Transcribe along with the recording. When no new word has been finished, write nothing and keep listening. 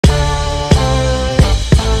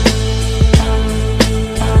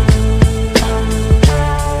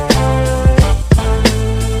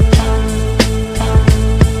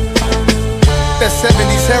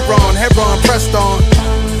pressed on.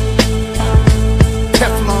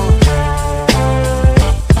 Teflon.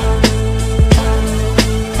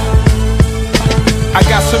 I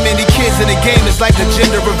got so many kids in the game, it's like the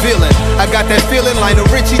gender revealing. I got that feeling like a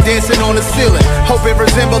Richie dancing on the ceiling. Hope it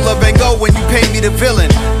resemble a Van Gogh when you paint me the villain.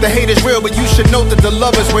 The hate is real, but you should note that the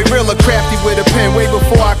love is way realer. Crafty with a pen, way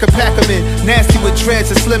before I could pack them in. Nasty with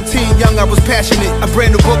dreads, a slim teen, young I was passionate. A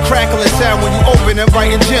brand new book crackling sound when you open and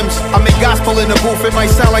writing gems. I make gospel in the booth, it might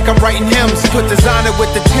sound like I'm writing hymns. Put designer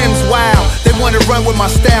with the Timbs, wow. They wanna run with my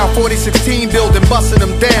style, 4016 building, busting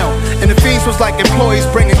them down. And the fiends was like employees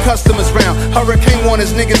bringing customers round. Hurricane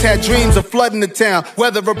warners, niggas had dreams of flooding the town.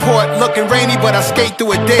 Weather report looking rainy, but I skate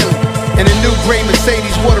through it daily. In a new gray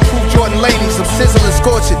Mercedes, waterproof Jordan ladies. I'm sizzling,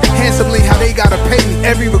 scorching, handsomely how they gotta pay me.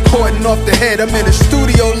 Every recording off the head, I'm in the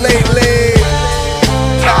studio lately.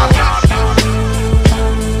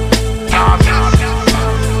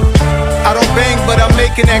 I don't bang, but I'm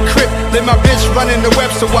making that crip. Let my bitch run in the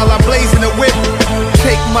Webster while I'm blazing the whip.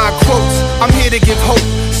 Take my quotes, I'm here to give hope.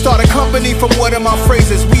 Start a company from one of my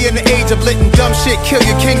phrases. We in the age of lit and dumb shit. Kill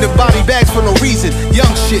your kingdom, body bags for no reason. Young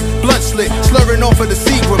shit, blunt slit, slurring off of the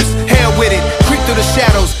Seagrams. Hair with it, creep through the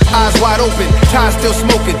shadows, eyes wide open, ties still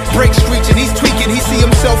smoking. Break screeching, he's tweaking. He see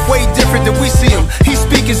himself way different than we see him. He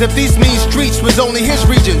speak as if these mean streets was only his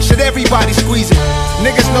region. Should everybody squeeze it?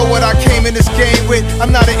 Niggas know what I came in this game with. I'm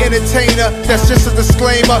not an entertainer, that's just a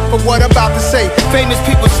disclaimer for what I'm about to say. Famous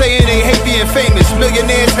people saying they hate being famous.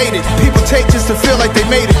 Millionaires hate it. People take just to feel like they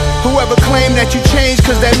made it. Whoever claimed that you changed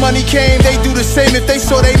cause that money came, they do the same if they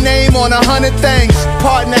saw their name on 100 things.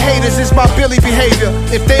 Pardon the haters, it's my Billy behavior.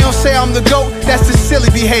 If they don't say I'm the GOAT, that's the silly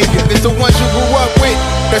behavior. It's the ones you grew up with,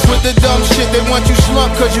 that's with the dumb shit. They want you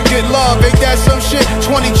slump cause you get love, ain't that some shit?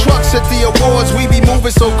 20 trucks at the awards, we be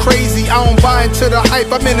moving so crazy. I don't buy into the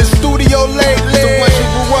hype, I'm in the studio lately. The ones you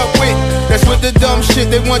grew up with, that's with the dumb shit.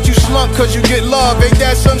 They want you slump cause you get love, ain't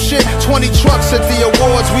that some shit? 20 trucks at the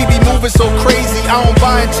awards, we be moving so crazy. I don't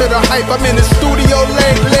buy into the hype, I'm in the studio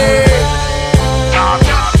lately.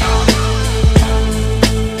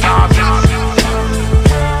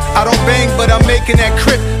 I don't bang, but I'm making that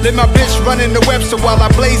crip. Let my bitch run in the Webster while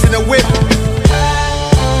I blaze in the whip.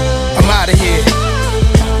 I'm outta here.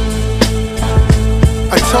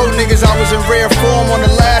 I told niggas I was in rare form on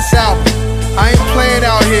the last album. I ain't playing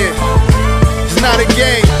out here. It's not a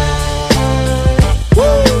game.